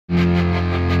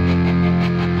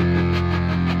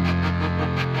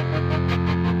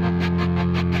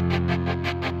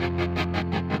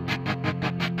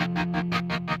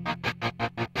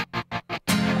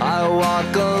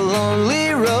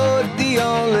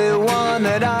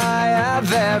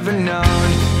never known.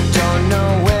 Don't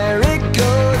know where it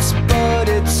goes, but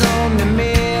it's home to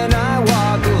me, and I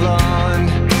walk alone.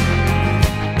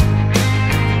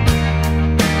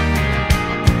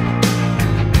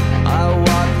 I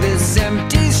walk this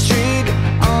empty street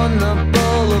on the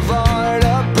boulevard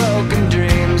of broken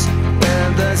dreams, where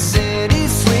the city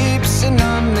sleeps and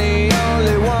I'm the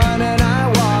only one, and I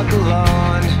walk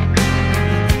alone.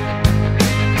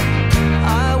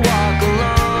 I walk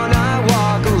alone, I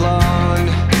walk alone.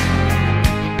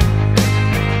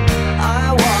 I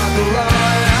walk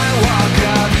alone, I walk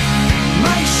up.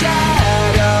 My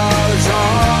shadow's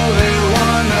only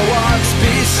one that walks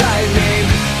beside me.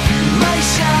 My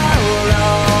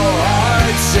shallow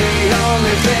heart's the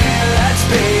only thing that's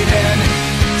beating.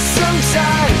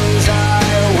 Sometimes I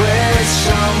wish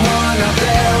someone up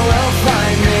there will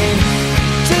find me.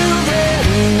 Till then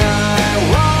I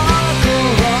walk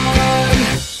alone.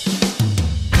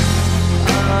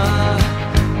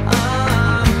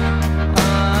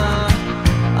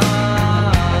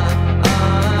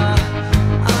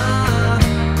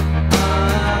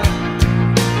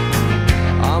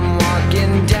 I'm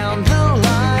walking down the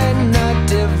line that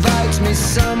divides me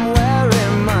somewhere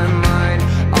in my mind,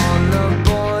 on the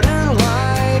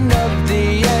borderline of the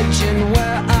edge and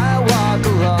where I walk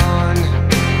alone.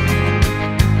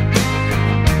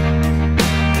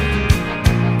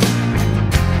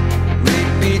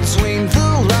 Read between the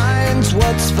lines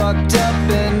what's fucked up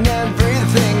and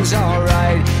everything's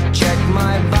alright. Check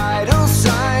my vital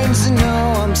signs and know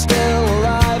I'm still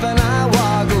alive, and I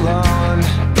walk alone.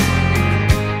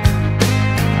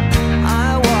 I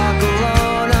walk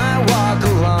alone, I walk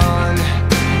alone.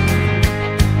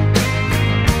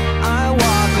 I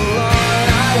walk alone,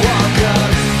 I walk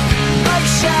up. My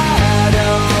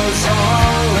shadow's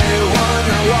only one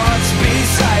that walks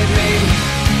beside me.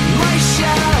 My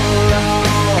shallow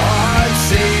heart's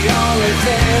the only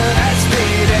thing that's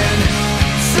beating.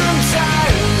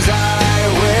 Sometimes I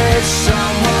wish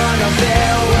someone up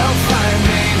there will find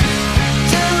me.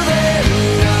 Till then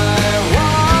I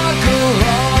walk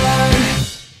alone.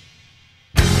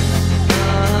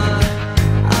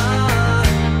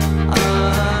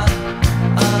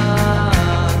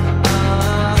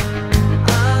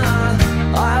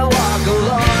 I walk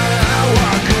alone, I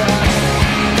walk up.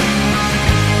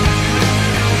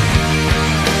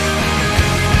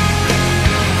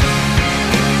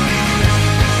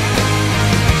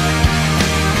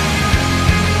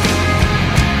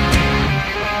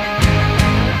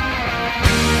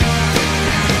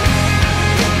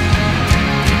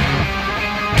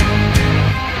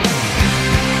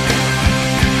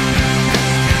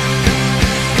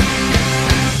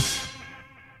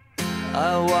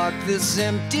 I walk this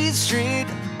empty street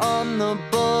on the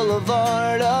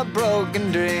boulevard of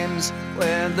broken dreams,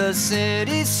 where the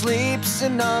city sleeps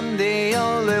and I'm the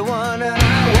only one, and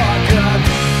I walk